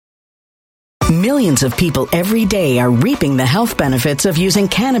Millions of people every day are reaping the health benefits of using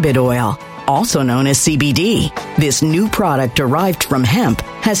cannabis oil, also known as CBD. This new product derived from hemp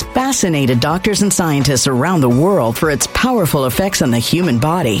has fascinated doctors and scientists around the world for its powerful effects on the human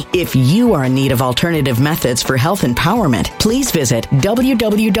body. If you are in need of alternative methods for health empowerment, please visit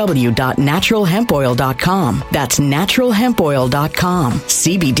www.naturalhempoil.com. That's naturalhempoil.com.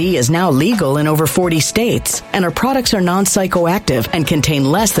 CBD is now legal in over 40 states, and our products are non-psychoactive and contain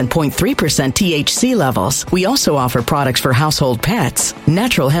less than 0.3% THC levels. We also offer products for household pets.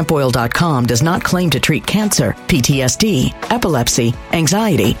 Naturalhempoil.com does not claim to treat cancer, PTSD, epilepsy,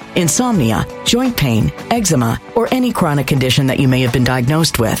 anxiety, insomnia, joint pain, eczema, or any chronic condition that you may have been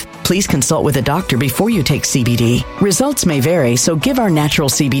diagnosed with. Please consult with a doctor before you take CBD. Results may vary, so give our natural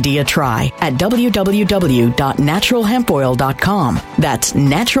CBD a try at www.naturalhempoil.com. That's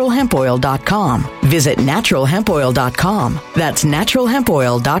naturalhempoil.com. Visit naturalhempoil.com. That's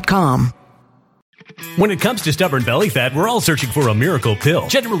naturalhempoil.com. When it comes to stubborn belly fat, we're all searching for a miracle pill.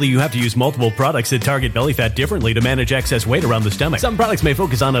 Generally, you have to use multiple products that target belly fat differently to manage excess weight around the stomach. Some products may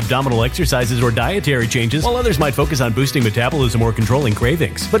focus on abdominal exercises or dietary changes, while others might focus on boosting metabolism or controlling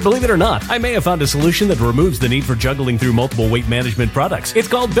cravings. But believe it or not, I may have found a solution that removes the need for juggling through multiple weight management products. It's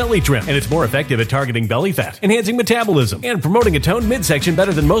called Belly Trim, and it's more effective at targeting belly fat, enhancing metabolism, and promoting a toned midsection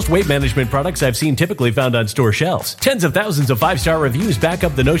better than most weight management products I've seen typically found on store shelves. Tens of thousands of 5-star reviews back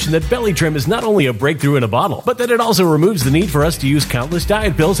up the notion that Belly Trim is not only a breakthrough in a bottle, but that it also removes the need for us to use countless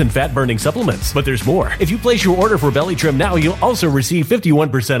diet pills and fat-burning supplements. But there's more. If you place your order for Belly Trim now, you'll also receive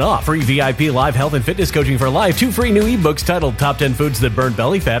 51% off, free VIP live health and fitness coaching for life, 2 free new ebooks titled Top 10 Foods That Burn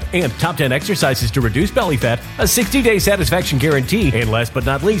Belly Fat and Top 10 Exercises to Reduce Belly Fat, a 60-day satisfaction guarantee, and last but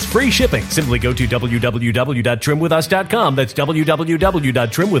not least, free shipping. Simply go to www.trimwithus.com. That's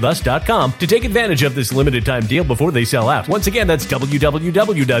www.trimwithus.com to take advantage of this limited time deal before they sell out. Once again, that's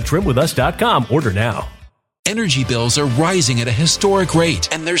www.trimwithus.com. Order now. Energy bills are rising at a historic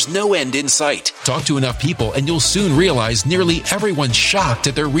rate, and there's no end in sight. Talk to enough people, and you'll soon realize nearly everyone's shocked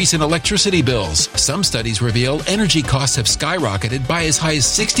at their recent electricity bills. Some studies reveal energy costs have skyrocketed by as high as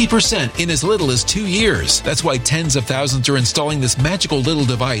 60% in as little as 2 years. That's why tens of thousands are installing this magical little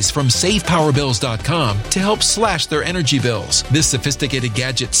device from SavePowerBills.com to help slash their energy bills. This sophisticated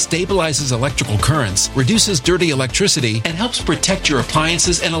gadget stabilizes electrical currents, reduces dirty electricity, and helps protect your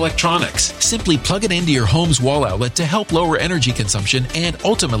appliances and electronics. Simply plug it into your home's wall outlet to help lower energy consumption and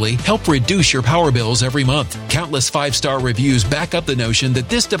ultimately help reduce your power bills every month. Countless 5-star reviews back up the notion that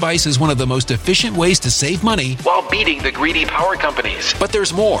this device is one of the most efficient ways to save money while beating the greedy power companies. But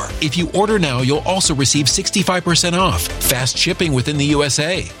there's more. If you order now, you'll also receive 65% off, fast shipping within the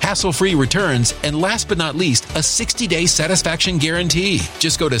USA, hassle-free returns, and last but not least, a 60-day satisfaction guarantee.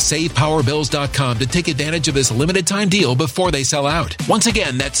 Just go to SavePowerBills.com to take advantage of this limited time deal before they sell out. Once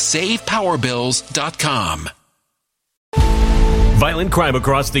again, that's SavePowerBills.com. Violent crime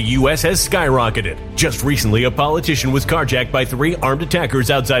across the U.S. has skyrocketed. Just recently, a politician was carjacked by 3 armed attackers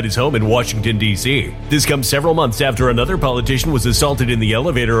outside his home in Washington, D.C. This comes several months after another politician was assaulted in the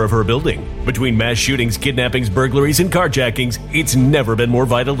elevator of her building. Between mass shootings, kidnappings, burglaries, and carjackings, it's never been more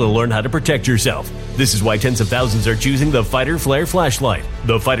vital to learn how to protect yourself. This is why tens of thousands are choosing the Fighter Flare flashlight.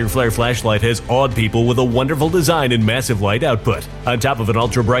 The Fighter Flare flashlight has awed people with a wonderful design and massive light output. On top of an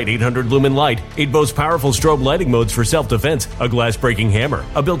ultra-bright 800-lumen light, it boasts powerful strobe lighting modes for self-defense, a glass-breaking hammer,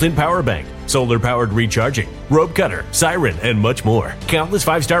 a built-in power bank, solar-powered recharging, rope cutter, siren, and much more. Countless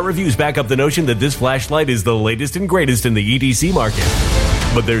 5-star reviews back up the notion that this flashlight is the latest and greatest in the EDC market.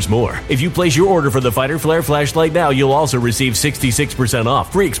 But there's more. If you place your order for the Fighter Flare flashlight now, you'll also receive 66%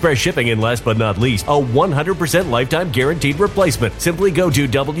 off, free express shipping, and last but not least, a 100% lifetime guaranteed replacement. Simply go to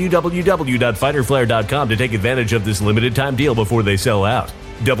www.fighterflare.com to take advantage of this limited time deal before they sell out.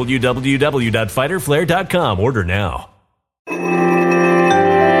 www.fighterflare.com. Order now.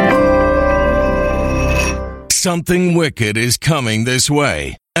 Something wicked is coming this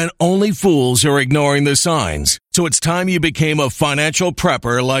way, and only fools are ignoring the signs. So it's time you became a financial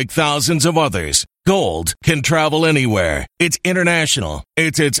prepper like thousands of others. Gold can travel anywhere. It's international.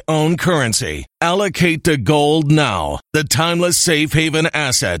 It's its own currency. Allocate to gold now, the timeless safe haven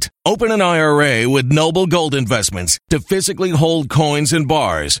asset. Open an IRA with Noble Gold Investments to physically hold coins and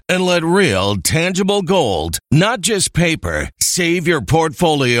bars and let real, tangible gold, not just paper, Save your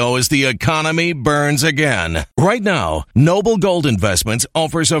portfolio as the economy burns again. Right now, Noble Gold Investments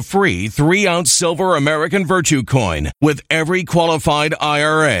offers a free 3-ounce silver American Virtue coin with every qualified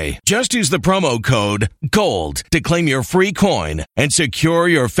IRA. Just use the promo code GOLD to claim your free coin and secure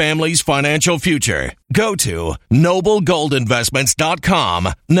your family's financial future. Go to noblegoldinvestments.com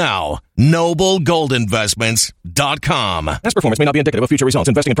now. noblegoldinvestments.com. Past performance may not be indicative of future results.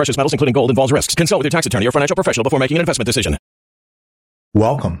 Investing in precious metals, including gold, involves risks. Consult with your tax attorney or financial professional before making an investment decision.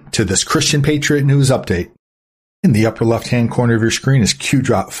 Welcome to this Christian Patriot News Update. In the upper left-hand corner of your screen is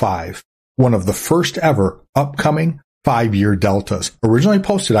Q-Drop 5, one of the first ever upcoming 5-year deltas, originally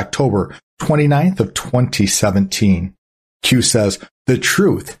posted October 29th of 2017. Q says, the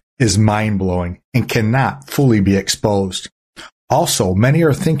truth is mind-blowing and cannot fully be exposed. Also, many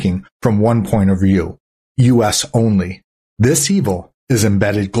are thinking from one point of view, U.S. only. This evil is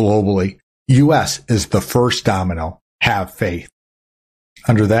embedded globally. U.S. is the first domino. Have faith.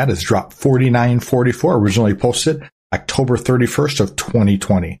 Under that is drop 4944, originally posted October 31st of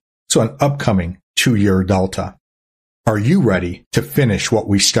 2020. So an upcoming 2-year delta. Are you ready to finish what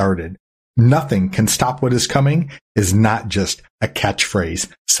we started? Nothing can stop what is coming is not just a catchphrase.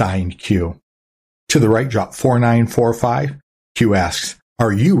 Signed Q. To the right, drop 4945. Q asks,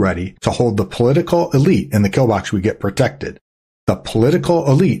 are you ready to hold the political elite in the kill box we get protected? The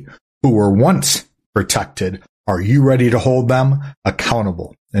political elite who were once protected, are you ready to hold them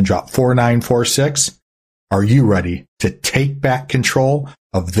accountable? And drop 4946. Are you ready to take back control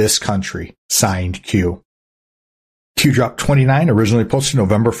of this country? Signed Q. Q drop 29, originally posted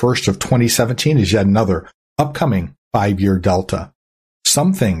November 1st of 2017, is yet another upcoming 5-year delta.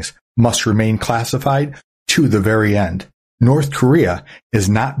 Some things must remain classified to the very end. North Korea is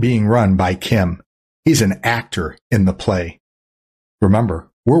not being run by Kim. He's an actor in the play. Remember,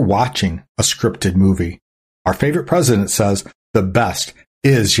 we're watching a scripted movie. Our favorite president says the best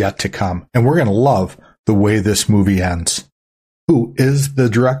is yet to come, and we're going to love the way this movie ends. Who is the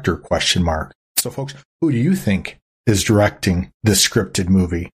director? ? So folks, who do you think is directing this scripted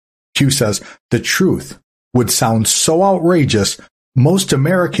movie? Q says, the truth would sound so outrageous, most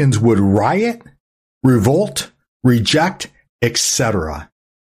Americans would riot, revolt, reject, etc.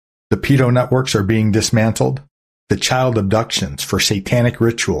 The pedo networks are being dismantled. The child abductions for satanic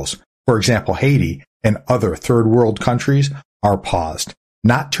rituals, for example, Haiti and other third world countries, are paused,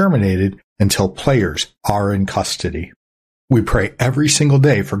 not terminated until players are in custody. We pray every single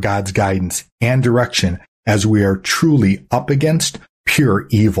day for God's guidance and direction as we are truly up against pure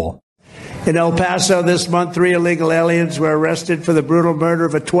evil. In El Paso this month, 3 illegal aliens were arrested for the brutal murder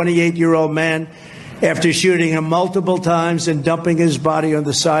of a 28-year-old man after shooting him multiple times and dumping his body on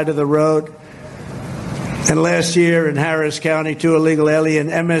the side of the road. And last year in Harris County, 2 illegal alien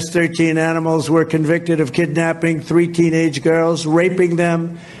MS-13 animals were convicted of kidnapping 3 teenage girls, raping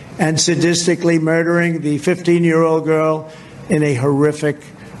them, and sadistically murdering the 15-year-old girl in a horrific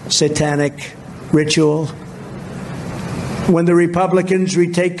satanic ritual. When the Republicans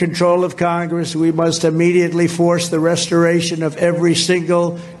retake control of Congress, we must immediately force the restoration of every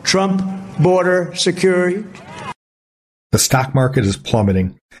single Trump border security. The stock market is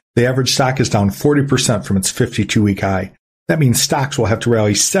plummeting. The average stock is down 40% from its 52-week high. That means stocks will have to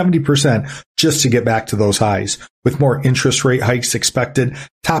rally 70% just to get back to those highs. With more interest rate hikes expected,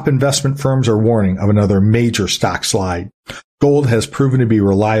 top investment firms are warning of another major stock slide. Gold has proven to be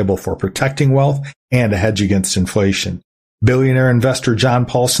reliable for protecting wealth and a hedge against inflation. Billionaire investor John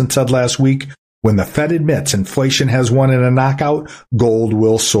Paulson said last week, when the Fed admits inflation has won in a knockout, gold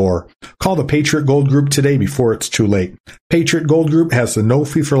will soar. Call the Patriot Gold Group today before it's too late. Patriot Gold Group has the No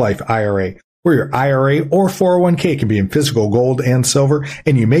Fee for Life IRA, where your IRA or 401k can be in physical gold and silver,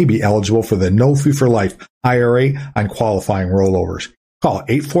 and you may be eligible for the No Fee for Life IRA on qualifying rollovers. Call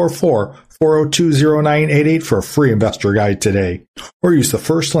 844-402-0988 for a free investor guide today, or use the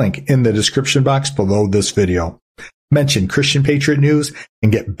first link in the description box below this video. Mention Christian Patriot News and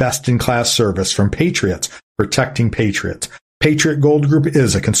get best-in-class service from Patriots protecting patriots. Patriot Gold Group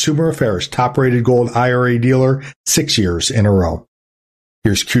is a Consumer Affairs top-rated gold IRA dealer 6 years in a row.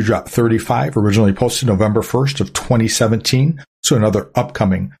 Here's Q-Drop 35, originally posted November 1st of 2017, so another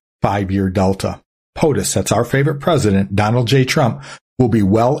upcoming 5-year delta. POTUS, that's our favorite president, Donald J. Trump, will be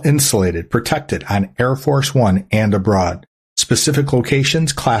well insulated, protected on Air Force One and abroad. Specific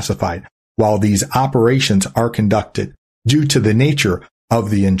locations classified while these operations are conducted due to the nature of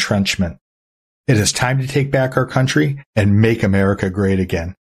the entrenchment. It is time to take back our country and make America great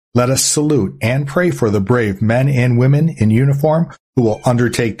again. Let us salute and pray for the brave men and women in uniform who will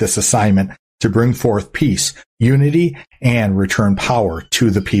undertake this assignment to bring forth peace, unity, and return power to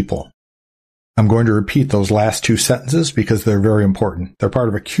the people. I'm going to repeat those last two sentences because they're very important. They're part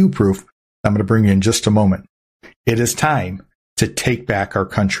of a Q proof I'm going to bring you in just a moment. It is time to take back our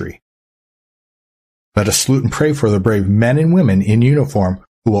country. Let us salute and pray for the brave men and women in uniform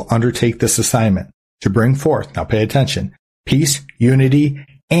who will undertake this assignment to bring forth, now pay attention, peace, unity,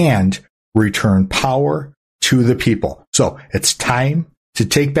 and return power to the people. So it's time to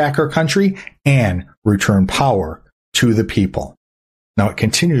take back our country and return power to the people. Now it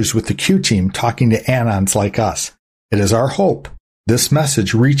continues with the Q team talking to Anons like us. It is our hope this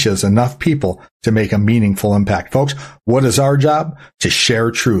message reaches enough people to make a meaningful impact. Folks, what is our job? To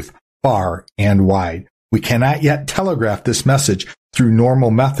share truth far and wide. We cannot yet telegraph this message through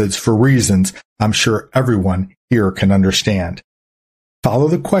normal methods for reasons I'm sure everyone here can understand. Follow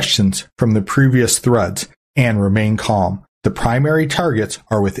the questions from the previous threads and remain calm. The primary targets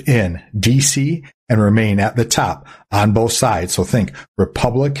are within D.C. and remain at the top on both sides. So think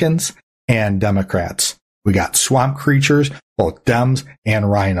Republicans and Democrats. We got swamp creatures, both Dems and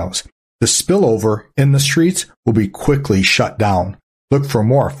rhinos. The spillover in the streets will be quickly shut down. Look for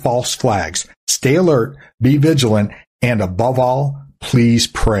more false flags. Stay alert, be vigilant, and above all, please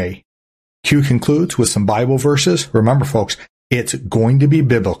pray. Q concludes with some Bible verses. Remember, folks, it's going to be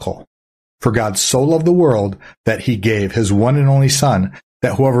biblical. For God so loved the world that he gave his one and only Son,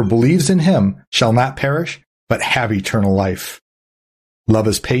 that whoever believes in him shall not perish, but have eternal life. Love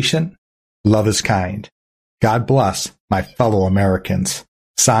is patient. Love is kind. God bless my fellow Americans.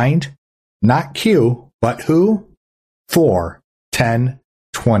 Signed, not Q, but who? 4-10-20.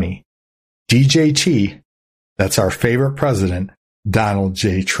 DJT, that's our favorite president, Donald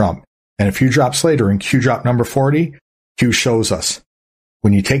J. Trump. And a few drops later in Q drop number 40, Q shows us.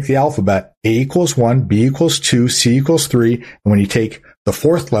 When you take the alphabet, A equals 1, B equals 2, C equals 3, and when you take the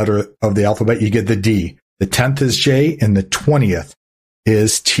fourth letter of the alphabet, you get the D. The 10th is J, and the 20th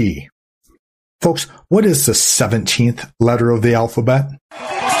is T. Folks, what is the 17th letter of the alphabet?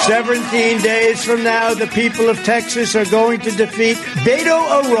 17 days from now, the people of Texas are going to defeat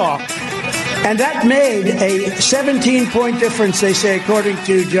Beto O'Rourke. And that made a 17-point difference, they say, according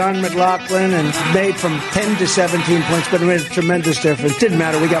to John McLaughlin, and made from 10 to 17 points, but it made a tremendous difference. Didn't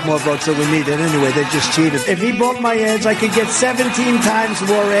matter. We got more votes than we needed anyway. They just cheated. If he bought my ads, I could get 17 times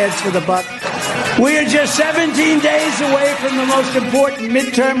more ads for the buck. We are just 17 days away from the most important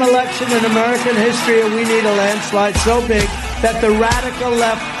midterm election in American history, and we need a landslide so big that the radical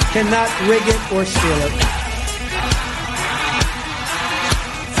left cannot rig it or steal it.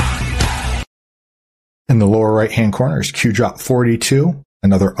 In the lower right-hand corner is Q drop 42,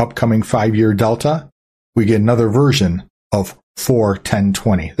 another upcoming 5-year delta. We get another version of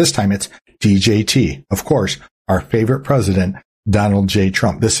 4-10-20. This time it's DJT. Of course, our favorite president, Donald J.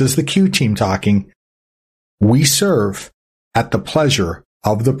 Trump. This is the Q team talking. We serve at the pleasure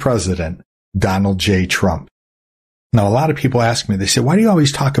of the president, Donald J. Trump. Now, a lot of people ask me, they say, why do you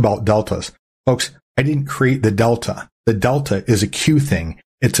always talk about deltas? Folks, I didn't create the delta. The delta is a Q thing.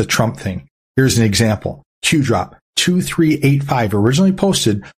 It's a Trump thing. Here's an example. Q drop 2385, originally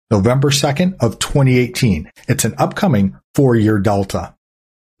posted November 2nd of 2018. It's an upcoming 4-year delta.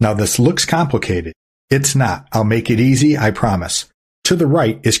 Now this looks complicated. It's not. I'll make it easy, I promise. To the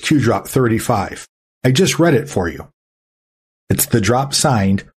right is Q drop 35. I just read it for you. It's the drop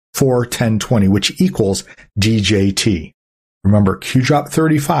signed 4-10-20, which equals DJT. Remember, Q drop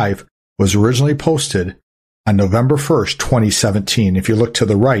 35 was originally posted on November 1st, 2017. If you look to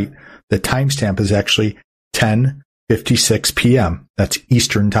the right, the timestamp is actually 10:56 p.m. That's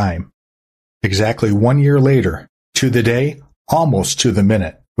Eastern Time. Exactly 1 year later, to the day, almost to the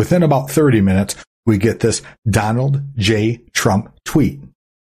minute, within about 30 minutes, we get this Donald J. Trump tweet.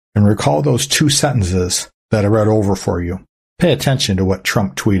 And recall those two sentences that I read over for you. Pay attention to what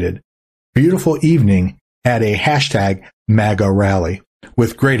Trump tweeted. Beautiful evening at a hashtag MAGA rally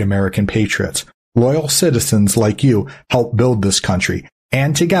with great American patriots. Loyal citizens like you help build this country.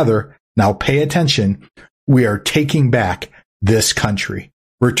 And together, now pay attention, we are taking back this country,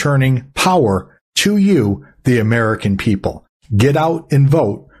 returning power to you, the American people. Get out and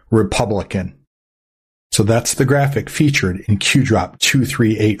vote Republican. So that's the graphic featured in Q drop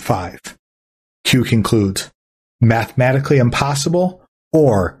 2385. Q concludes, mathematically impossible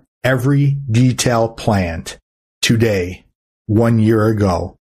or every detail planned. Today, 1 year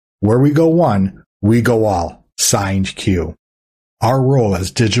ago, where we go one, we go all. Signed Q. Our role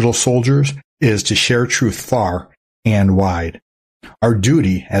as digital soldiers is to share truth far and wide. Our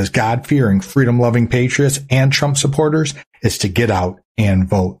duty as God-fearing, freedom-loving patriots and Trump supporters is to get out and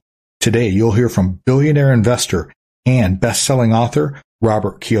vote. Today, you'll hear from billionaire investor and best-selling author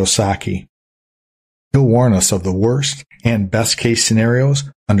Robert Kiyosaki. He'll warn us of the worst and best case scenarios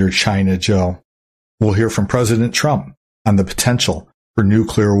under China Joe. We'll hear from President Trump on the potential for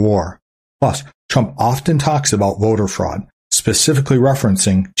nuclear war. Plus, Trump often talks about voter fraud, specifically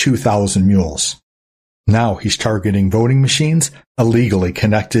referencing 2,000 mules. Now he's targeting voting machines illegally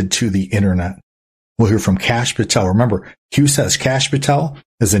connected to the internet. We'll hear from Kash Patel. Remember, Q says Kash Patel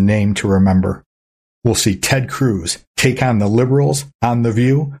is a name to remember. We'll see Ted Cruz take on the liberals on The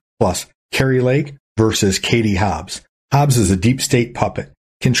View, plus Kari Lake versus Katie Hobbs. Hobbs is a deep state puppet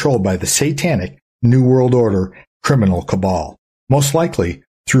controlled by the satanic New World Order criminal cabal, most likely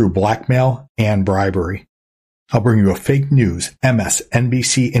through blackmail and bribery. I'll bring you a fake news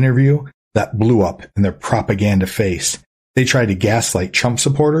MSNBC interview that blew up in their propaganda face. They tried to gaslight Trump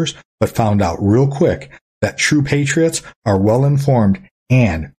supporters, but found out real quick that true patriots are well informed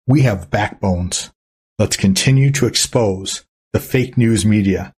and we have backbones. Let's continue to expose the fake news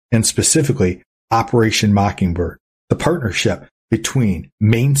media and specifically Operation Mockingbird, the partnership between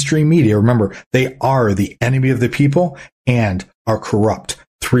mainstream media. Remember, they are the enemy of the people and our corrupt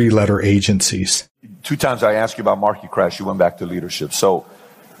three-letter agencies. 2 times I asked you about market crash, you went back to leadership. So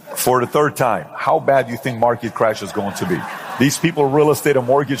for the 3rd time, how bad do you think market crash is going to be? These people, real estate and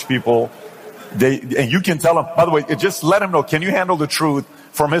mortgage people, and you can tell them, by the way, just let them know, can you handle the truth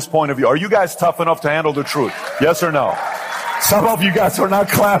from his point of view? Are you guys tough enough to handle the truth? Yes or no? Some of you guys are not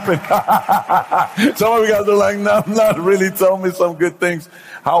clapping. Some of you guys are like, no, not really. Tell me some good things.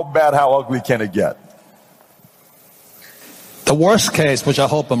 How bad, how ugly can it get? The worst case, which I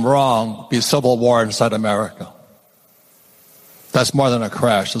hope I'm wrong, be civil war inside America. That's more than a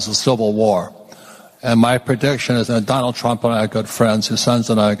crash. It's a civil war. And my prediction is that Donald Trump and I are good friends. His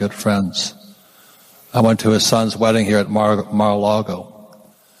sons and I are good friends. I went to his son's wedding here at Mar-a-Lago.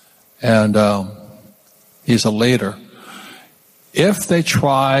 And he's a leader. If they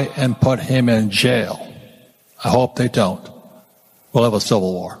try and put him in jail, I hope they don't, we'll have a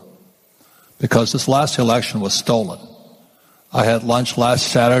civil war. Because this last election was stolen. I had lunch last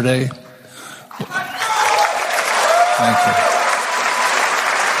Saturday. Thank you.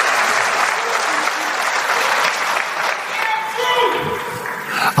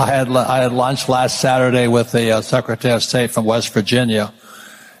 I had lunch last Saturday with the Secretary of State from West Virginia,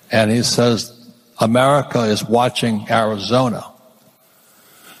 and he says America is watching Arizona.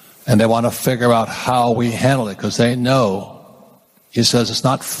 And they want to figure out how we handle it because they know, he says, it's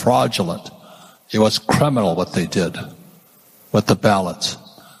not fraudulent. It was criminal what they did with the ballots.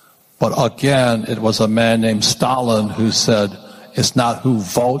 But again, it was a man named Stalin who said, it's not who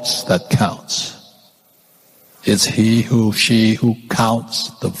votes that counts. It's he who, she who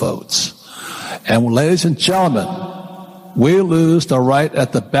counts the votes. And ladies and gentlemen, we lose the right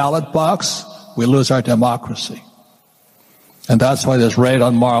at the ballot box, we lose our democracy. And that's why this raid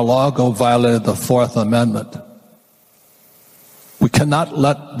on Mar-a-Lago violated the 4th Amendment. We cannot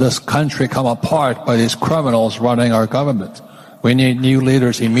let this country come apart by these criminals running our government. We need new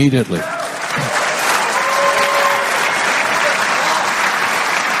leaders immediately.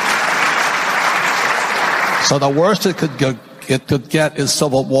 So the worst it could get is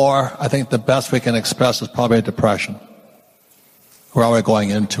civil war. I think the best we can express is probably a depression. We're already going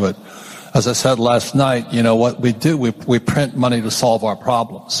into it. As I said last night, you know what we do, we print money to solve our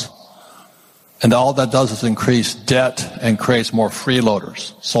problems. And all that does is increase debt and creates more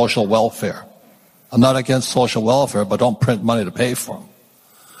freeloaders, social welfare. I'm not against social welfare, but don't print money to pay for them.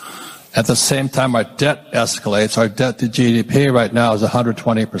 At the same time, our debt escalates. Our debt to GDP right now is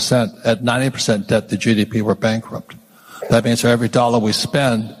 120%. At 90% debt to GDP, we're bankrupt. That means for every dollar we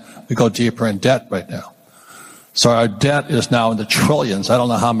spend, we go deeper in debt right now. So our debt is now in the trillions. I don't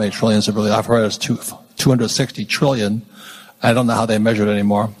know how many trillions it really, I've heard it's 260 trillion. I don't know how they measure it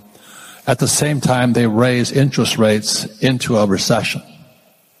anymore. At the same time, they raise interest rates into a recession.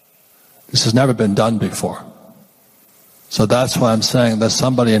 This has never been done before. So that's why I'm saying there's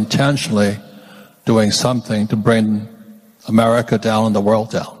somebody intentionally doing something to bring America down and the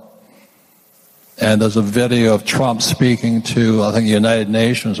world down. And there's a video of Trump speaking to, I think, the United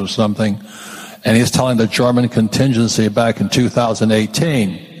Nations or something, and he's telling the German contingency back in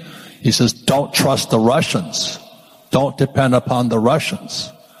 2018, he says, don't trust the Russians. Don't depend upon the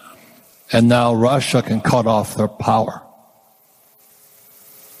Russians. And now Russia can cut off their power.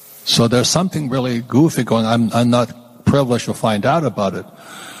 So there's something really goofy going on. I'm not privileged to find out about it.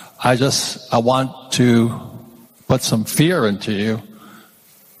 I want to put some fear into you,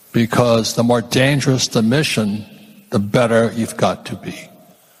 because the more dangerous the mission, the better you've got to be.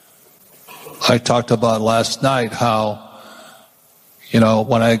 I talked about last night how,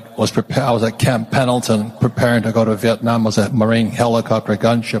 when I was at Camp Pendleton preparing to go to Vietnam as a Marine helicopter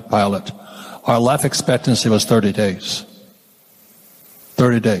gunship pilot. our life expectancy was 30 days.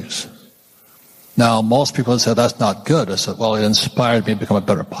 30 days. Now, most people say that's not good. I said, well, it inspired me to become a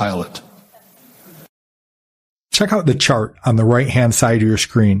better pilot. Check out the chart on the right-hand side of your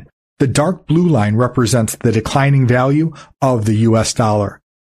screen. The dark blue line represents the declining value of the US dollar.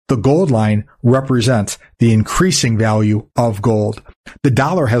 The gold line represents the increasing value of gold. The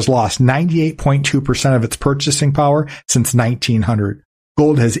dollar has lost 98.2% of its purchasing power since 1900.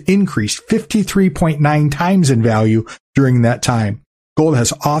 Gold has increased 53.9 times in value during that time. Gold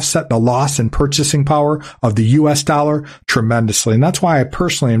has offset the loss in purchasing power of the US dollar tremendously, and that's why I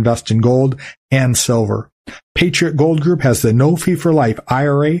personally invest in gold and silver. Patriot Gold Group has the No Fee for Life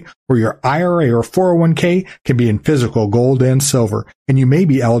IRA, where your IRA or 401k can be in physical gold and silver, and you may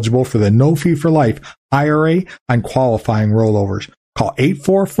be eligible for the No Fee for Life IRA on qualifying rollovers. Call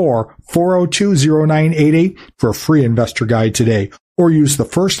 844-402-0988 for a free investor guide today, or use the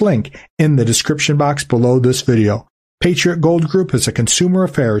first link in the description box below this video. Patriot Gold Group is a Consumer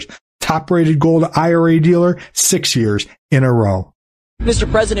Affairs top-rated gold IRA dealer 6 years in a row. Mr.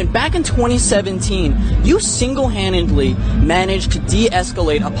 President, back in 2017, you single-handedly managed to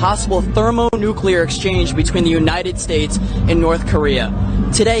de-escalate a possible thermonuclear exchange between the United States and North Korea.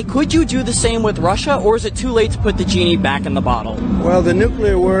 Today, could you do the same with Russia, or is it too late to put the genie back in the bottle? Well, the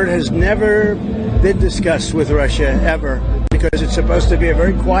nuclear word has never been discussed with Russia, ever, because it's supposed to be a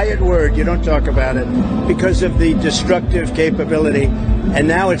very quiet word. You don't talk about it because of the destructive capability. And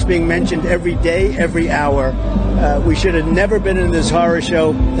now it's being mentioned every day, every hour. We should have never been in this horror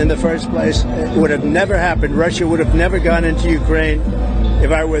show in the first place. It would have never happened. Russia would have never gone into Ukraine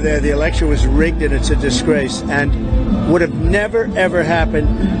if I were there. The election was rigged and it's a disgrace, and would have never, ever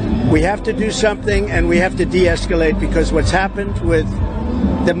happened. We have to do something, and we have to de-escalate, because what's happened with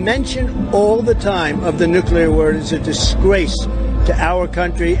the mention all the time of the nuclear word is a disgrace to our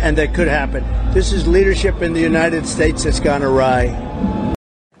country, and that could happen. This is leadership in the United States that's gone awry.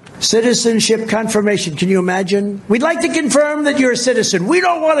 Citizenship confirmation. Can you imagine? We'd like to confirm that you're a citizen. We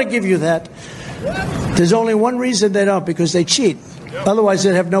don't want to give you that. There's only one reason they don't, because they cheat. Otherwise,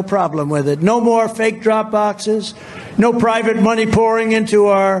 they'd have no problem with it. No more fake drop boxes. No private money pouring into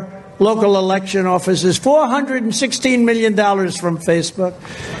our local election offices. $416 million from Facebook.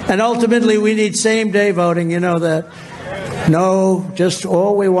 And ultimately, we need same-day voting. You know that. No, just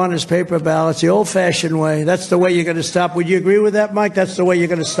all we want is paper ballots, the old-fashioned way. That's the way you're going to stop. Would you agree with that, Mike? That's the way you're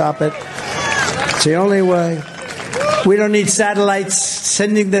going to stop it. It's the only way. We don't need satellites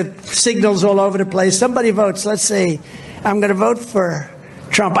sending the signals all over the place. Somebody votes. Let's see. I'm going to vote for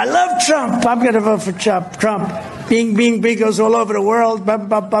Trump. I love Trump. I'm going to vote for Trump. Bing, bing, bing goes all over the world. Bum,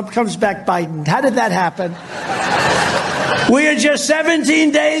 bum, bum, comes back Biden. How did that happen? We are just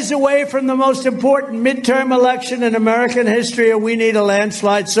 17 days away from the most important midterm election in American history, and we need a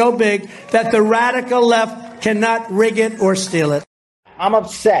landslide so big that the radical left cannot rig it or steal it. I'm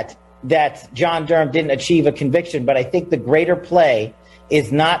upset that John Durham didn't achieve a conviction, but I think the greater play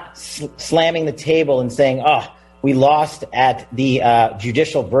is not slamming the table and saying, we lost at the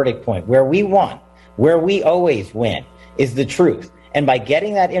judicial verdict point. Where we won, where we always win, is the truth. And by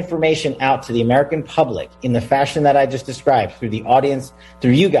getting that information out to the American public in the fashion that I just described, through the audience,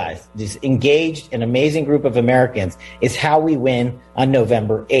 through you guys, this engaged and amazing group of Americans, is how we win on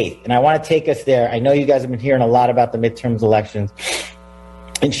November 8th. And I want to take us there. I know you guys have been hearing a lot about the midterms elections.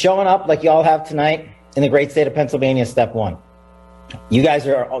 And showing up like you all have tonight in the great state of Pennsylvania is step one. You guys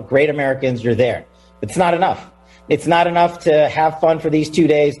are great Americans. You're there. It's not enough. It's not enough to have fun for these 2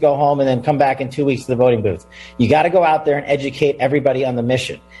 days, go home, and then come back in 2 weeks to the voting booth. You got to go out there and educate everybody on the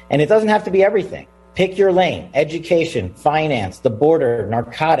mission. And it doesn't have to be everything. Pick your lane: education, finance, the border,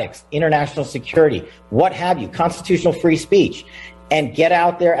 narcotics, international security, what have you, constitutional free speech. And get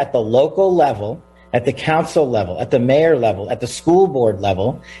out there at the local level, at the council level, at the mayor level, at the school board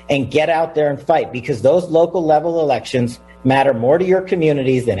level, and get out there and fight, because those local level elections matter more to your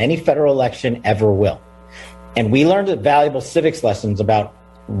communities than any federal election ever will. And we learned valuable civics lessons about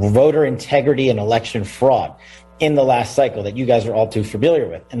voter integrity and election fraud in the last cycle that you guys are all too familiar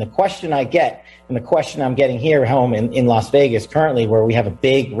with. And the question I get, and the question I'm getting here home in Las Vegas currently, where we have a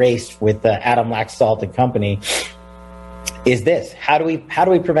big race with Adam Laxalt and company, is this: how do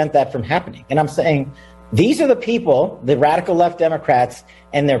we prevent that from happening? And I'm saying these are the people, the radical left Democrats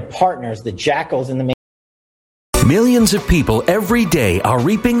and their partners, the jackals in the Millions of people every day are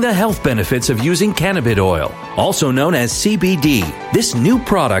reaping the health benefits of using cannabis oil. also known as CBD. This new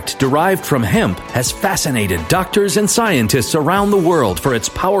product derived from hemp has fascinated doctors and scientists around the world for its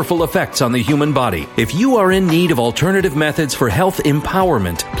powerful effects on the human body. If you are in need of alternative methods for health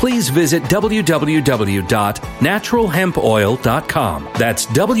empowerment, please visit www.naturalhempoil.com. That's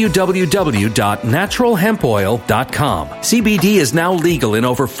www.naturalhempoil.com. CBD is now legal in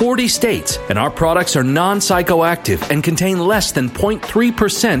over 40 states, and our products are non-psychoactive and contain less than 0.3%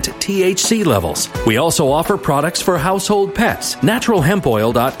 THC levels. We also offer products for household pets.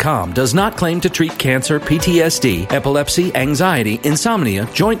 NaturalHempOil.com does not claim to treat cancer, PTSD, epilepsy, anxiety, insomnia,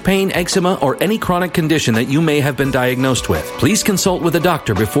 joint pain, eczema, or any chronic condition that you may have been diagnosed with. Please consult with a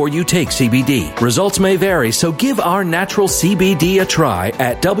doctor before you take CBD. Results may vary, so give our natural CBD a try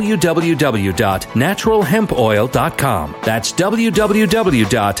at www.naturalhempoil.com. That's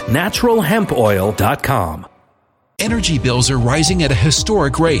www.naturalhempoil.com. Energy bills are rising at a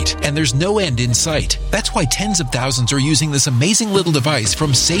historic rate, and there's no end in sight. That's why tens of thousands are using this amazing little device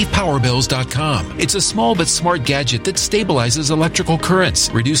from SavePowerBills.com. It's a small but smart gadget that stabilizes electrical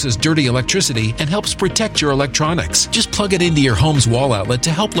currents, reduces dirty electricity, and helps protect your electronics. Just plug it into your home's wall outlet to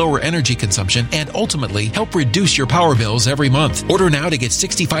help lower energy consumption and ultimately help reduce your power bills every month. Order now to get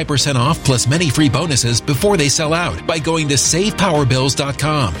 65% off plus many free bonuses before they sell out by going to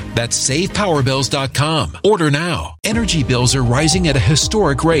SavePowerBills.com. That's SavePowerBills.com. Order now. Energy bills are rising at a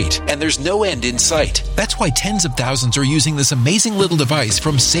historic rate, and there's no end in sight. That's why tens of thousands are using this amazing little device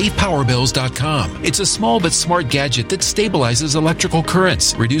from SavePowerBills.com. It's a small but smart gadget that stabilizes electrical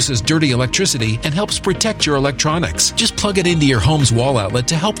currents, reduces dirty electricity, and helps protect your electronics. Just plug it into your home's wall outlet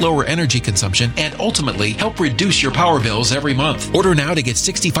to help lower energy consumption and ultimately help reduce your power bills every month. Order now to get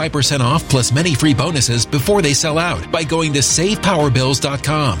 65% off plus many free bonuses before they sell out by going to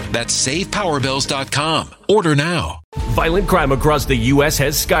SavePowerBills.com. That's SavePowerBills.com. Order now. Violent crime across the U.S.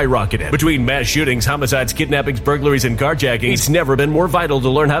 has skyrocketed. Between mass shootings, homicides, kidnappings, burglaries, and carjackings, it's never been more vital to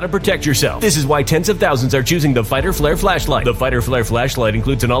learn how to protect yourself. This is why tens of thousands are choosing the Fighter Flare flashlight. The Fighter Flare flashlight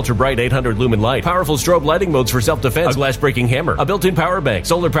includes an ultra-bright 800-lumen light, powerful strobe lighting modes for self-defense, a glass-breaking hammer, a built-in power bank,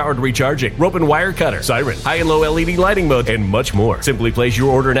 solar-powered recharging, rope and wire cutter, siren, high and low LED lighting mode, and much more. Simply place your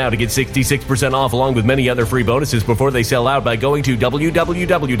order now to get 66% off along with many other free bonuses before they sell out by going to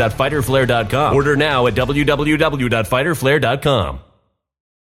www.fighterflare.com. Order now at www.fighterflare.com.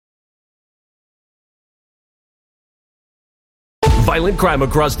 Violent crime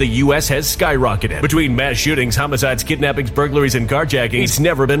across the U.S. has skyrocketed. Between mass shootings, homicides, kidnappings, burglaries, and carjackings, it's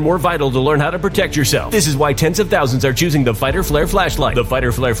never been more vital to learn how to protect yourself. This is why tens of thousands are choosing the Fighter Flare flashlight. The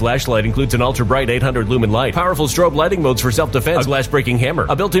Fighter Flare flashlight includes an ultra-bright 800-lumen light, powerful strobe lighting modes for self-defense, a glass-breaking hammer,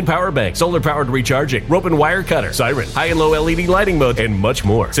 a built-in power bank, solar-powered recharging, rope and wire cutter, siren, high and low LED lighting mode, and much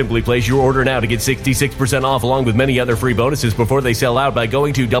more. Simply place your order now to get 66% off along with many other free bonuses before they sell out by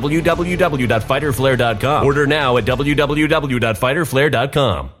going to www.fighterflare.com. Order now at www.fighterflare.com.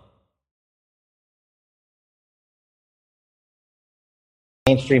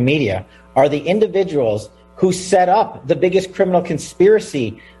 Mainstream media are the individuals who set up the biggest criminal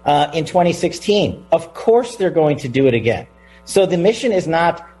conspiracy in 2016. Of course they're going to do it again. So the mission is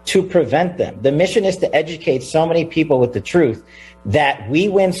not to prevent them. The mission is to educate so many people with the truth that we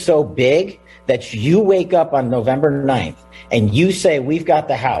win so big that you wake up on November 9th and you say, we've got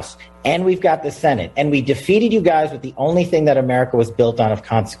the House and we've got the Senate, and we defeated you guys with the only thing that America was built on of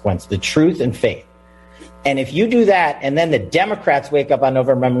consequence, the truth and faith. And if you do that, and then the Democrats wake up on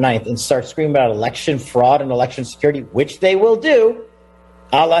November 9th and start screaming about election fraud and election security, which they will do,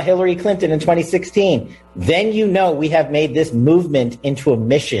 a la Hillary Clinton in 2016, then you know we have made this movement into a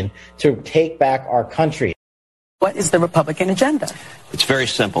mission to take back our country. What is the Republican agenda? It's very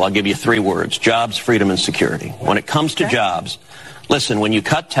simple. I'll give you 3 words: jobs, freedom, and security. When it comes to jobs, listen, when you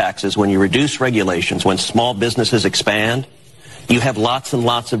cut taxes, when you reduce regulations, when small businesses expand, you have lots and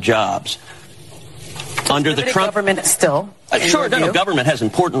lots of jobs. Under the Trump government is still sure, no, government has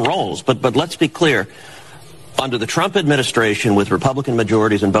important roles, but let's be clear. Under the Trump administration, with Republican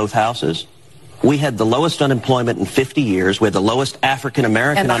majorities in both houses, we had the lowest unemployment in 50 years. We had the lowest African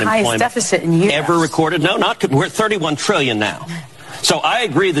American unemployment highest deficit in years ever recorded. No, we're at $31 trillion now. So I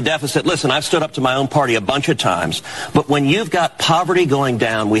agree the deficit. Listen, I've stood up to my own party a bunch of times. But when you've got poverty going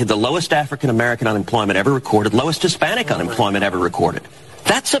down, we had the lowest African American unemployment ever recorded, lowest Hispanic unemployment ever recorded.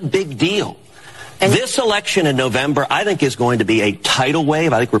 That's a big deal. And this election in November, I think, is going to be a tidal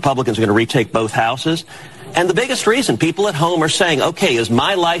wave. I think Republicans are going to retake both houses. And the biggest reason people at home are saying, okay, is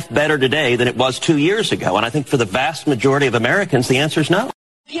my life better today than it was 2 years ago? And I think for the vast majority of Americans, the answer is no.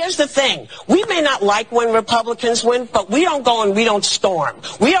 Here's the thing. We may not like when Republicans win, but we don't go and we don't storm.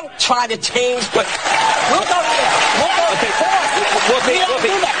 We don't try to change, but we'll go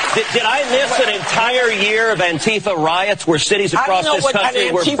Did I miss an entire year of Antifa riots where cities across this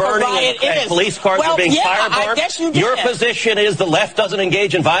country were burning and police cars were being firebombed? I guess you did. Your position is the left doesn't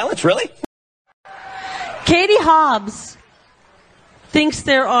engage in violence? Really? Katie Hobbs thinks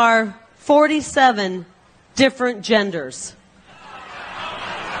there are 47 different genders.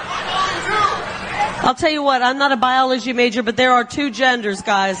 I'll tell you what, I'm not a biology major, but there are 2 genders,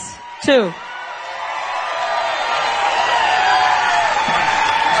 guys. 2.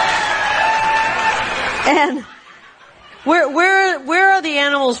 And where are the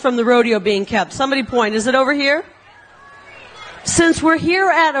animals from the rodeo being kept? Somebody point. Is it over here? Since we're here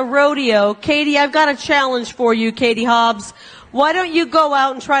at a rodeo, Katie, I've got a challenge for you, Katie Hobbs. Why don't you go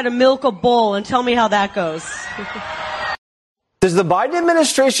out and try to milk a bull and tell me how that goes? Does the Biden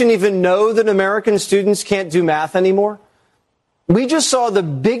administration even know that American students can't do math anymore? We just saw the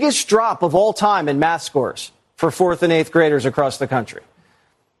biggest drop of all time in math scores for 4th and 8th graders across the country.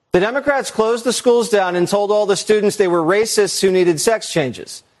 The Democrats closed the schools down and told all the students they were racists who needed sex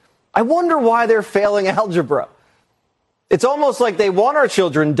changes. I wonder why they're failing algebra. It's almost like they want our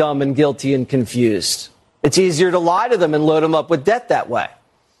children dumb and guilty and confused. It's easier to lie to them and load them up with debt that way.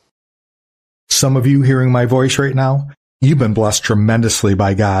 Some of you hearing my voice right now, you've been blessed tremendously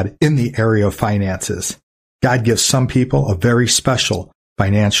by God in the area of finances. God gives some people a very special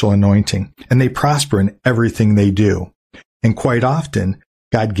financial anointing, and they prosper in everything they do. And quite often,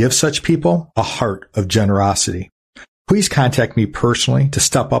 God gives such people a heart of generosity. Please contact me personally to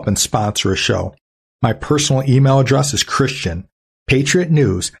step up and sponsor a show. My personal email address is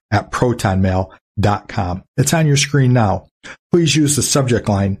christianpatriotnews@protonmail.com. It's on your screen now. Please use the subject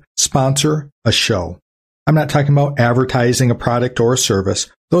line, sponsor a show. I'm not talking about advertising a product or a service.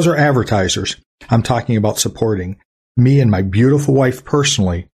 Those are advertisers. I'm talking about supporting me and my beautiful wife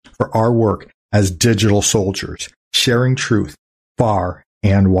personally for our work as digital soldiers, sharing truth far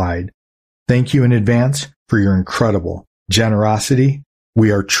and wide. Thank you in advance for your incredible generosity.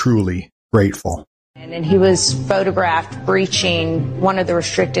 We are truly grateful. And he was photographed breaching one of the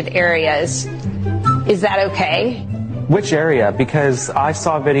restricted areas. Is that okay? Which area? Because I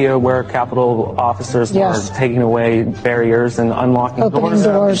saw a video where Capitol officers were taking away barriers and unlocking doors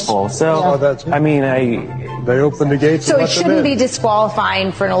for people. So, I mean, they opened the gates. So it shouldn't be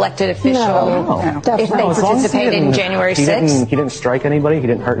disqualifying for an elected official if they participated in January 6th? He didn't strike anybody. He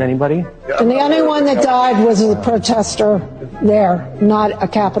didn't hurt anybody. And the only one that died was a protester there, not a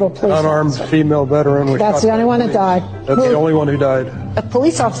Capitol police Unarmed officer. female veteran. That's the only one that died. That's the only one who died. A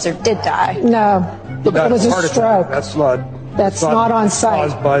police officer did die. No, it was a stroke. That's not on site.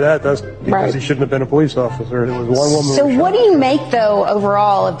 Caused by that. That's because he shouldn't have been a police officer. It was one woman. So what do you make, though,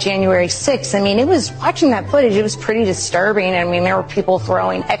 overall of January 6th? I mean, it was, watching that footage, it was pretty disturbing. I mean, there were people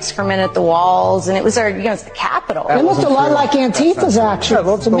throwing excrement at the walls, and it was it's the Capitol. It looked a lot like Antifa's actions. Yeah, it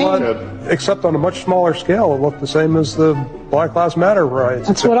looked a lot, except on a much smaller scale. It looked the same as the Black Lives Matter riots.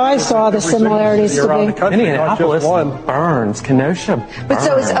 That's what I saw, the similarities to be. Minneapolis burns, Kenosha burns. But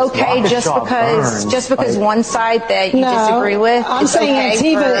so it's okay just because one side that you disagree with? I'm saying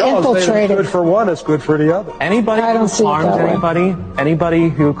Antifa infiltrated. It's good for one, it's good for the other. Anybody who harmed anybody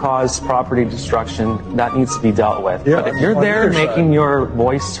who caused property destruction, that needs to be dealt with. Yeah, but if you're there making your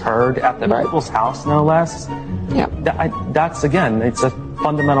voice heard at the people's house, no less, that's, again, it's a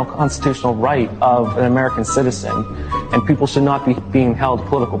fundamental constitutional right of an American citizen, and people should not be being held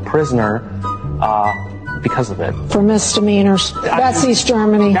political prisoner because of it. For misdemeanors. That's East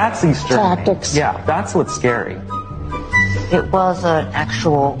Germany. That's East Germany. Tactics. Yeah, that's what's scary. It was an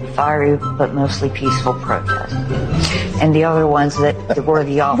actual fiery but mostly peaceful protest. And the other ones that were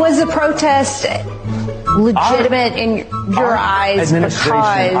the opposite. Was the protest legitimate in your eyes?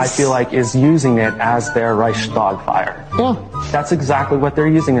 Administration, I feel like, is using it as their Reichstag fire. Yeah. That's exactly what they're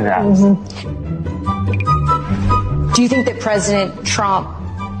using it as. Do you think that President Trump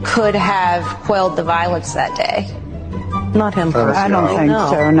could have quelled the violence that day? Not him personally. I don't think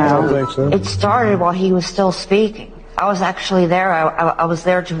so, no. I don't think so. It started while he was still speaking. I was actually there. I was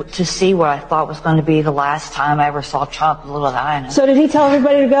there to see what I thought was going to be the last time I ever saw Trump, little did I know. So did he tell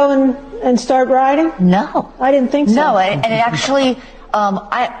everybody to go and start rioting? No. I didn't think so. No, and it actually,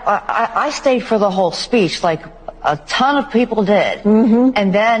 I stayed for the whole speech, like a ton of people did. Mm-hmm.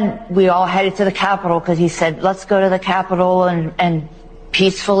 And then we all headed to the Capitol because he said, let's go to the Capitol and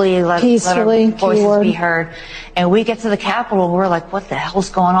peacefully let our voices be heard. And we get to the Capitol and we're like, what the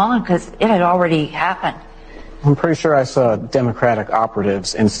hell's going on? Because it had already happened. I'm pretty sure I saw Democratic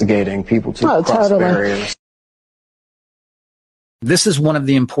operatives instigating people to cross barriers. This is one of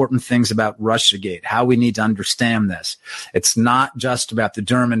the important things about Russiagate, how we need to understand this. It's not just about the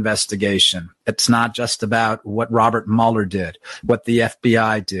Durham investigation. It's not just about what Robert Mueller did, what the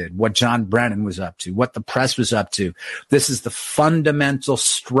FBI did, what John Brennan was up to, what the press was up to. This is the fundamental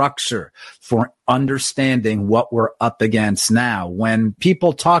structure for understanding what we're up against now. When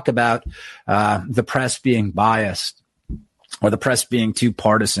people talk about the press being biased, or the press being too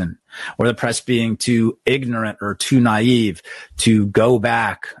partisan, or the press being too ignorant or too naive to go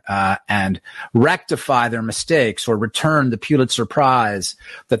back and rectify their mistakes or return the Pulitzer Prize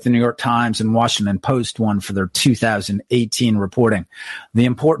that the New York Times and Washington Post won for their 2018 reporting. The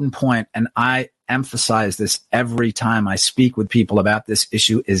important point, and I emphasize this every time I speak with people about this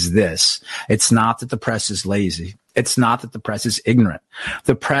issue, is this. It's not that the press is lazy. It's not that the press is ignorant.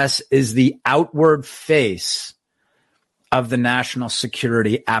 The press is the outward face of the national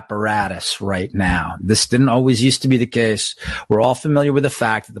security apparatus right now. This didn't always used to be the case. We're all familiar with the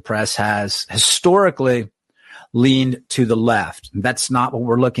fact that the press has historically leaned to the left. That's not what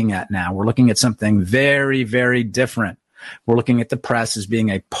we're looking at now. We're looking at something very, very different. We're looking at the press as being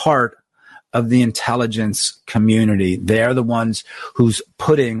a part of the intelligence community. They're the ones who's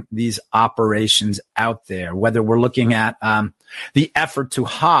putting these operations out there, whether we're looking at the effort to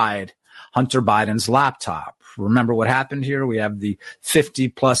hide Hunter Biden's laptop. Remember what happened here? We have the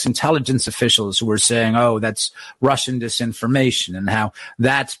 50-plus intelligence officials who were saying, oh, that's Russian disinformation, and how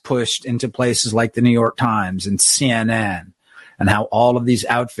that's pushed into places like the New York Times and CNN, and how all of these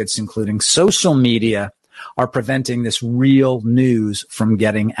outfits, including social media, are preventing this real news from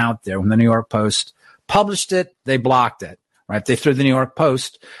getting out there. When the New York Post published it, they blocked it. Right? They threw the New York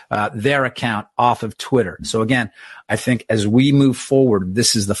Post, their account, off of Twitter. So again, I think as we move forward,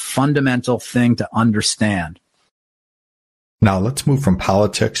 this is the fundamental thing to understand. Now let's move from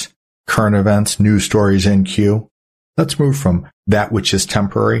politics, current events, news stories in queue. Let's move from that which is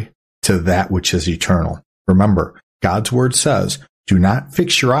temporary to that which is eternal. Remember, God's word says, do not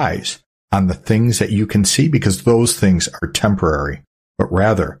fix your eyes on the things that you can see, because those things are temporary, but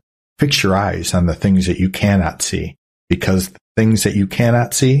rather fix your eyes on the things that you cannot see, because the things that you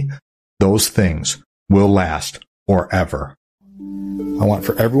cannot see, those things will last forever. I want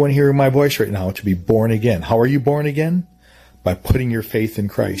for everyone hearing my voice right now to be born again. How are you born again? By putting your faith in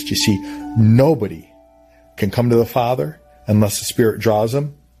Christ. You see, nobody can come to the Father unless the Spirit draws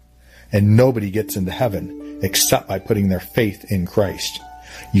them, and nobody gets into heaven except by putting their faith in Christ.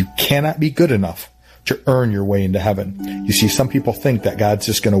 You cannot be good enough to earn your way into heaven. You see, some people think that God's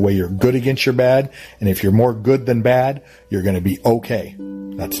just going to weigh your good against your bad, and if you're more good than bad, you're going to be okay.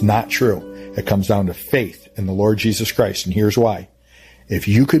 That's not true. It comes down to faith in the Lord Jesus Christ, and here's why. If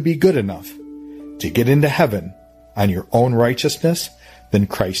you could be good enough to get into heaven on your own righteousness, then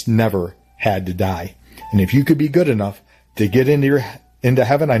Christ never had to die. And if you could be good enough to get into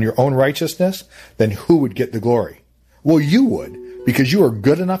heaven on your own righteousness, then who would get the glory? Well, you would, because you are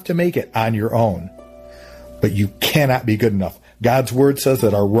good enough to make it on your own. But you cannot be good enough. God's word says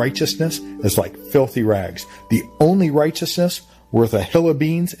that our righteousness is like filthy rags. The only righteousness worth a hill of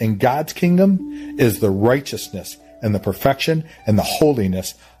beans in God's kingdom is the righteousness and the perfection and the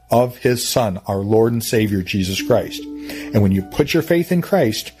holiness of his Son, our Lord and Savior, Jesus Christ. And when you put your faith in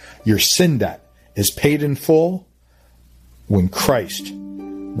Christ, your sin debt is paid in full when Christ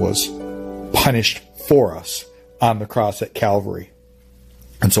was punished for us on the cross at Calvary.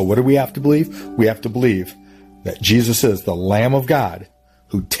 And so what do we have to believe? We have to believe that Jesus is the Lamb of God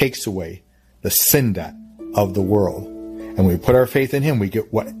who takes away the sin debt of the world. And when we put our faith in him, we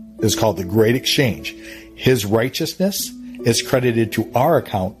get what is called the great exchange. His righteousness is credited to our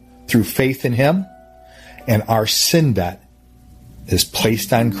account through faith in him, and our sin debt is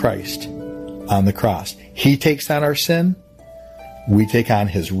placed on Christ on the cross. He takes on our sin. We take on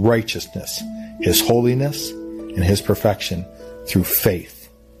his righteousness, his holiness, and his perfection through faith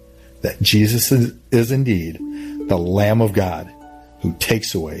that Jesus is indeed the Lamb of God who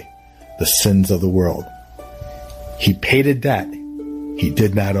takes away the sins of the world. He paid a debt he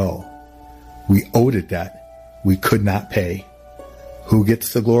did not owe. We owed a debt we could not pay. Who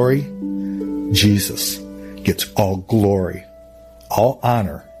gets the glory? Jesus gets all glory, all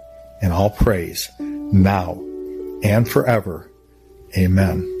honor, and all praise now and forever.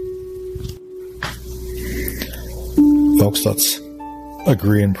 Amen. Folks, let's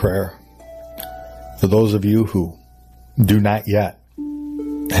agree in prayer. For those of you who do not yet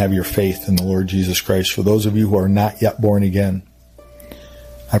have your faith in the Lord Jesus Christ, for those of you who are not yet born again,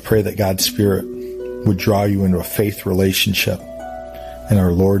 I pray that God's Spirit would draw you into a faith relationship in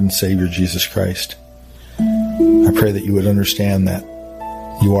our Lord and Savior Jesus Christ. I pray that you would understand that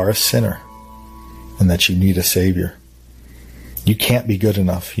you are a sinner and that you need a Savior. You can't be good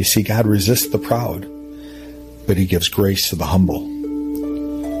enough. You see, God resists the proud, but he gives grace to the humble.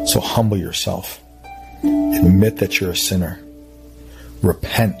 So humble yourself. Admit that you're a sinner.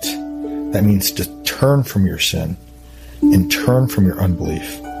 Repent. That means to turn from your sin and turn from your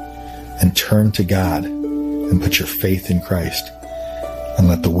unbelief and turn to God and put your faith in Christ. And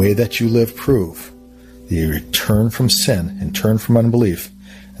let the way that you live prove that you turn from sin and turn from unbelief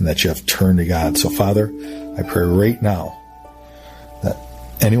and that you have turned to God. So, Father, I pray right now that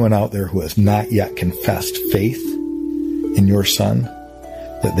anyone out there who has not yet confessed faith in your Son,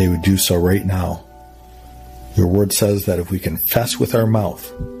 that they would do so right now. Your word says that if we confess with our mouth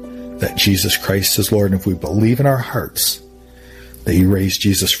that Jesus Christ is Lord, and if we believe in our hearts that you raised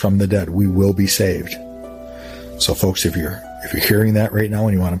Jesus from the dead, we will be saved. So folks, if you're hearing that right now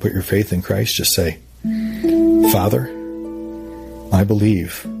and you want to put your faith in Christ, just say, Father, I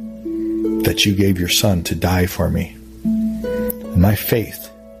believe that you gave your Son to die for me. And my faith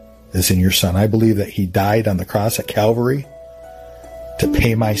is in your Son. I believe that he died on the cross at Calvary to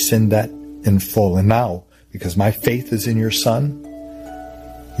pay my sin debt in full. And now, because my faith is in your Son,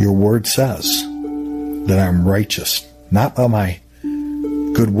 your word says that I'm righteous, not by my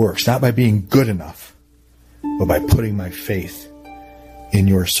good works, not by being good enough, but by putting my faith in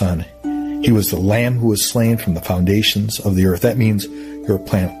your Son. He was the Lamb who was slain from the foundations of the earth. That means your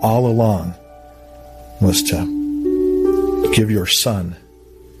plan all along was to give your Son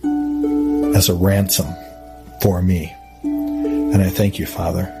as a ransom for me. And I thank you,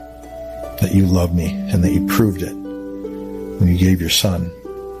 Father, that you love me and that you proved it when you gave your Son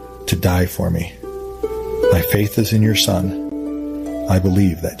to die for me. My faith is in your Son. I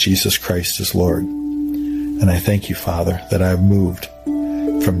believe that Jesus Christ is Lord. And I thank you, Father, that I have moved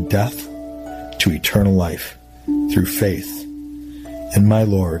from death to eternal life through faith in my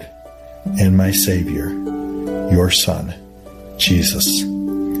Lord and my Savior, your Son, Jesus,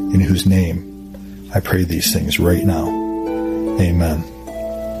 in whose name I pray these things right now. Amen.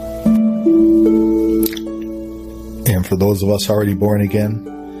 And for those of us already born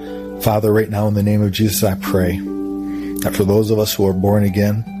again, Father, right now in the name of Jesus, I pray that for those of us who are born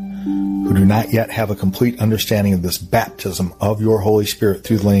again, who do not yet have a complete understanding of this baptism of your Holy Spirit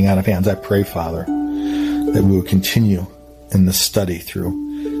through the laying on of hands, I pray, Father, that we will continue in this study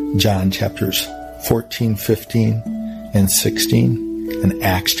through John chapters 14, 15, and 16, and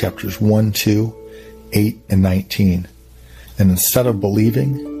Acts chapters 1, 2, 8, and 19. And instead of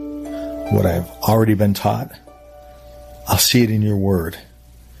believing what I've already been taught, I'll see it in your word.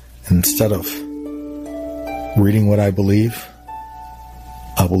 And instead of reading what I believe,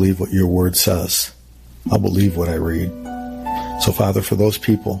 I'll believe what your word says. I'll believe what I read. So, Father, for those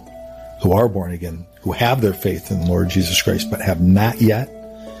people who are born again, who have their faith in the Lord Jesus Christ, but have not yet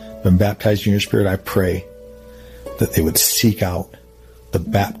been baptized in your Spirit, I pray that they would seek out the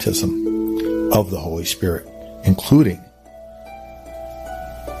baptism of the Holy Spirit, including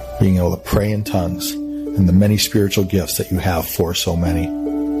being able to pray in tongues and the many spiritual gifts that you have for so many.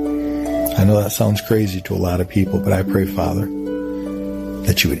 I know that sounds crazy to a lot of people, but I pray, Father,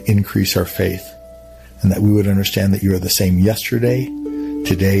 that you would increase our faith and that we would understand that you are the same yesterday,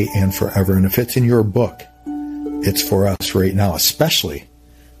 today, and forever. And if it's in your book, it's for us right now, especially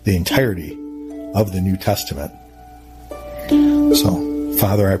the entirety of the New Testament. So,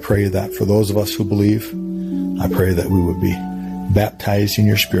 Father, I pray that for those of us who believe, I pray that we would be baptized in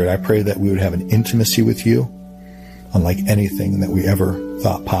your Spirit. I pray that we would have an intimacy with you unlike anything that we ever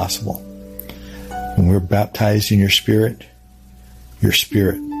thought possible. When we're baptized in your Spirit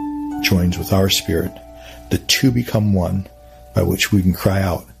joins with our spirit. The two become one, by which we can cry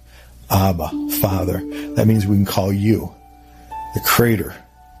out, Abba, Father. That means we can call you, the creator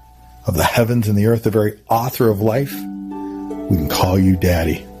of the heavens and the earth, the very author of life. We can call you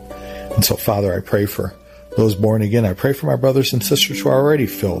Daddy. And so, Father, I pray for those born again. I pray for my brothers and sisters who are already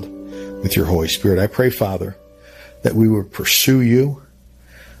filled with your Holy Spirit. I pray, Father, that we would pursue you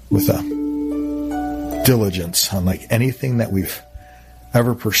with a diligence unlike anything that we've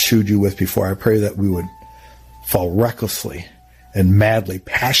ever pursued you with before. I pray that we would fall recklessly and madly,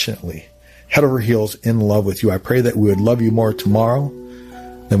 passionately, head over heels in love with you. I pray that we would love you more tomorrow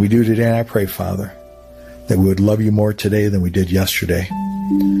than we do today. And I pray, Father, that we would love you more today than we did yesterday.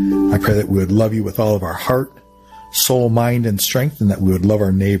 I pray that we would love you with all of our heart, soul, mind, and strength, and that we would love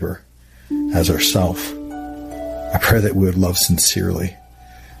our neighbor as ourself. I pray that we would love sincerely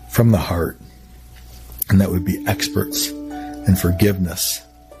from the heart, and that we'd be experts in forgiveness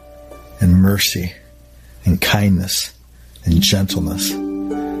and mercy and kindness and gentleness,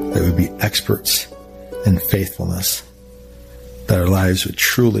 that we'd be experts in faithfulness, that our lives would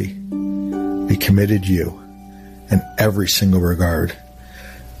truly be committed to you, in every single regard.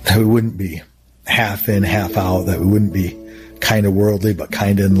 That we wouldn't be half in, half out, that we wouldn't be kind of worldly, but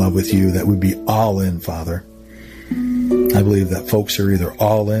kind of in love with you, that we'd be all in, Father. I believe that folks are either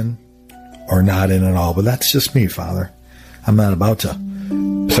all in or not in at all, but that's just me, Father. I'm not about to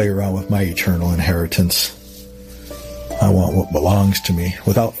play around with my eternal inheritance. I want what belongs to me.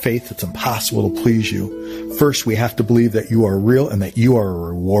 Without faith, it's impossible to please you. First, we have to believe that you are real and that you are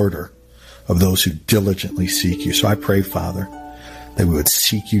a rewarder of those who diligently seek you. So I pray, Father, that we would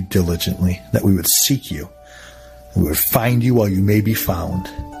seek you diligently, that we would seek you, and we would find you while you may be found,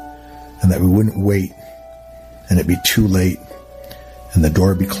 and that we wouldn't wait and it be too late and the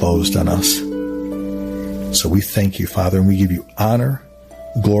door be closed on us. So we thank you, Father, and we give you honor,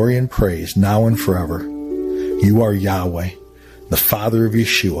 glory, and praise now and forever. You are Yahweh, the Father of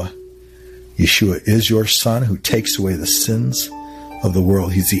Yeshua. Yeshua is your Son who takes away the sins of the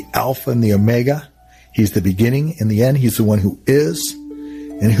world. He's the Alpha and the Omega. He's the beginning and the end. He's the one who is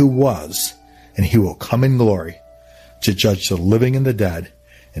and who was, and he will come in glory to judge the living and the dead,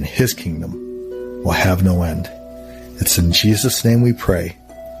 and his kingdom will have no end. It's in Jesus' name we pray.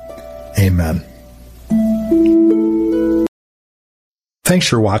 Amen. Thanks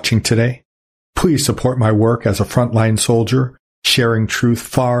for watching today. Please support my work as a frontline soldier, sharing truth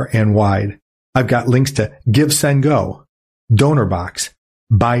far and wide. I've got links to Give, Send, Go, DonorBox,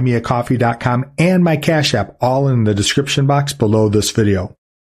 BuyMeACoffee.com, and my Cash App all in the description box below this video.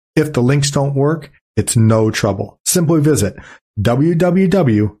 If the links don't work, it's no trouble. Simply visit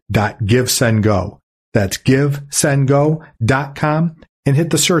www.GiveSendGo. That's GiveSendGo.com and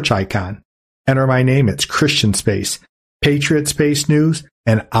hit the search icon. Enter my name. It's Christian Space, Patriot Space News,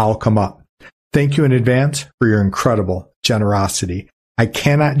 and I'll come up. Thank you in advance for your incredible generosity. I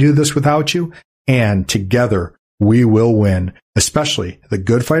cannot do this without you, and together we will win, especially the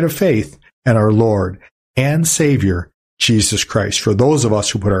good fight of faith and our Lord and Savior, Jesus Christ, for those of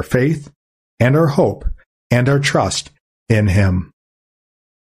us who put our faith and our hope and our trust in him.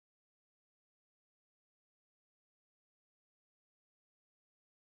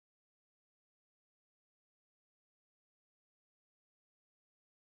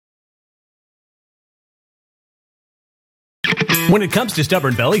 When it comes to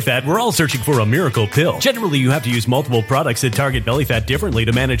stubborn belly fat, we're all searching for a miracle pill. Generally, you have to use multiple products that target belly fat differently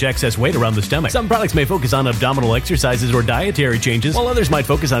to manage excess weight around the stomach. Some products may focus on abdominal exercises or dietary changes, while others might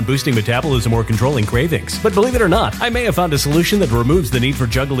focus on boosting metabolism or controlling cravings. But believe it or not, I may have found a solution that removes the need for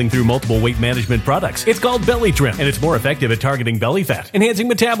juggling through multiple weight management products. It's called Belly Trim, and it's more effective at targeting belly fat, enhancing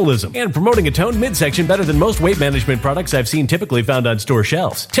metabolism, and promoting a toned midsection better than most weight management products I've seen typically found on store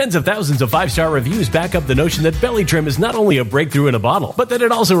shelves. Tens of thousands of 5-star reviews back up the notion that Belly Trim is not only a breakthrough in a bottle, but that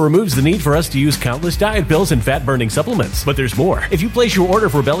it also removes the need for us to use countless diet pills and fat-burning supplements. But there's more. If you place your order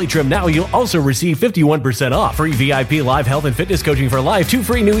for Belly Trim now, you'll also receive 51% off, free VIP live health and fitness coaching for life, 2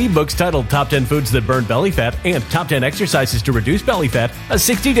 free new ebooks titled Top 10 Foods That Burn Belly Fat and Top 10 Exercises to Reduce Belly Fat, a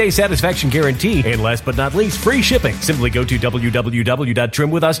 60-day satisfaction guarantee, and last but not least, free shipping. Simply go to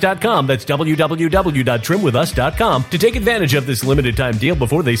www.trimwithus.com. That's www.trimwithus.com to take advantage of this limited time deal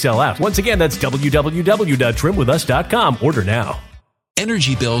before they sell out. Once again, that's www.trimwithus.com. Order now.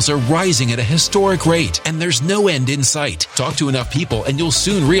 Energy bills are rising at a historic rate, and there's no end in sight. Talk to enough people, and you'll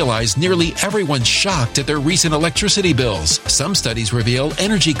soon realize nearly everyone's shocked at their recent electricity bills. Some studies reveal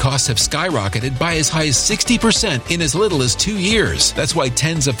energy costs have skyrocketed by as high as 60% in as little as 2 years. That's why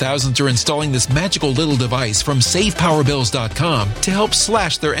tens of thousands are installing this magical little device from SavePowerBills.com to help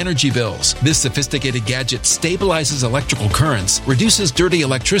slash their energy bills. This sophisticated gadget stabilizes electrical currents, reduces dirty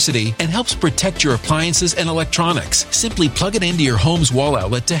electricity, and helps protect your appliances and electronics. Simply plug it into your home's wall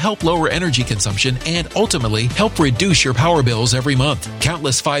outlet to help lower energy consumption and ultimately help reduce your power bills every month.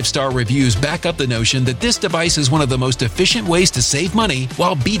 Countless 5-star reviews back up the notion that this device is one of the most efficient ways to save money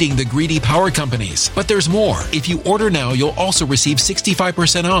while beating the greedy power companies. But there's more. If you order now, you'll also receive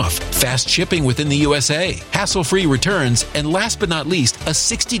 65% off, fast shipping within the USA, hassle-free returns, and last but not least, a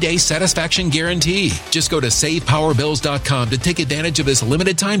 60-day satisfaction guarantee. Just go to SavePowerBills.com to take advantage of this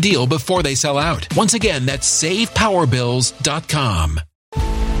limited time deal before they sell out. Once again, that's SavePowerBills.com.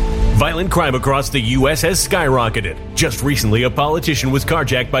 Violent crime across the U.S. has skyrocketed. Just recently, a politician was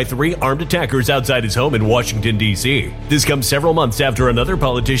carjacked by 3 armed attackers outside his home in Washington, D.C. This comes several months after another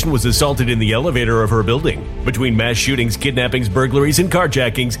politician was assaulted in the elevator of her building. Between mass shootings, kidnappings, burglaries, and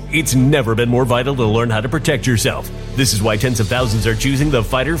carjackings, it's never been more vital to learn how to protect yourself. This is why tens of thousands are choosing the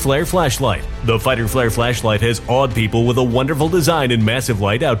Fighter Flare flashlight. The Fighter Flare flashlight has awed people with a wonderful design and massive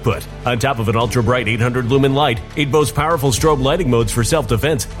light output. On top of an ultra-bright 800-lumen light, it boasts powerful strobe lighting modes for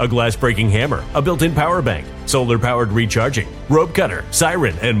self-defense, a glass glass-breaking hammer, a built-in power bank, solar-powered recharging, rope cutter,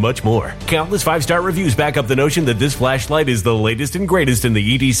 siren, and much more. Countless 5-star reviews back up the notion that this flashlight is the latest and greatest in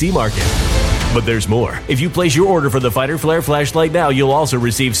the EDC market. But there's more. If you place your order for the Fighter Flare flashlight now, you'll also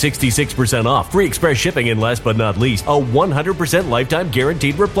receive 66% off, free express shipping, and last but not least, a 100% lifetime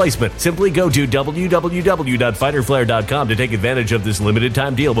guaranteed replacement. Simply go to www.fighterflare.com to take advantage of this limited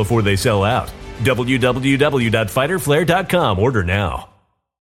time deal before they sell out. www.fighterflare.com. Order now.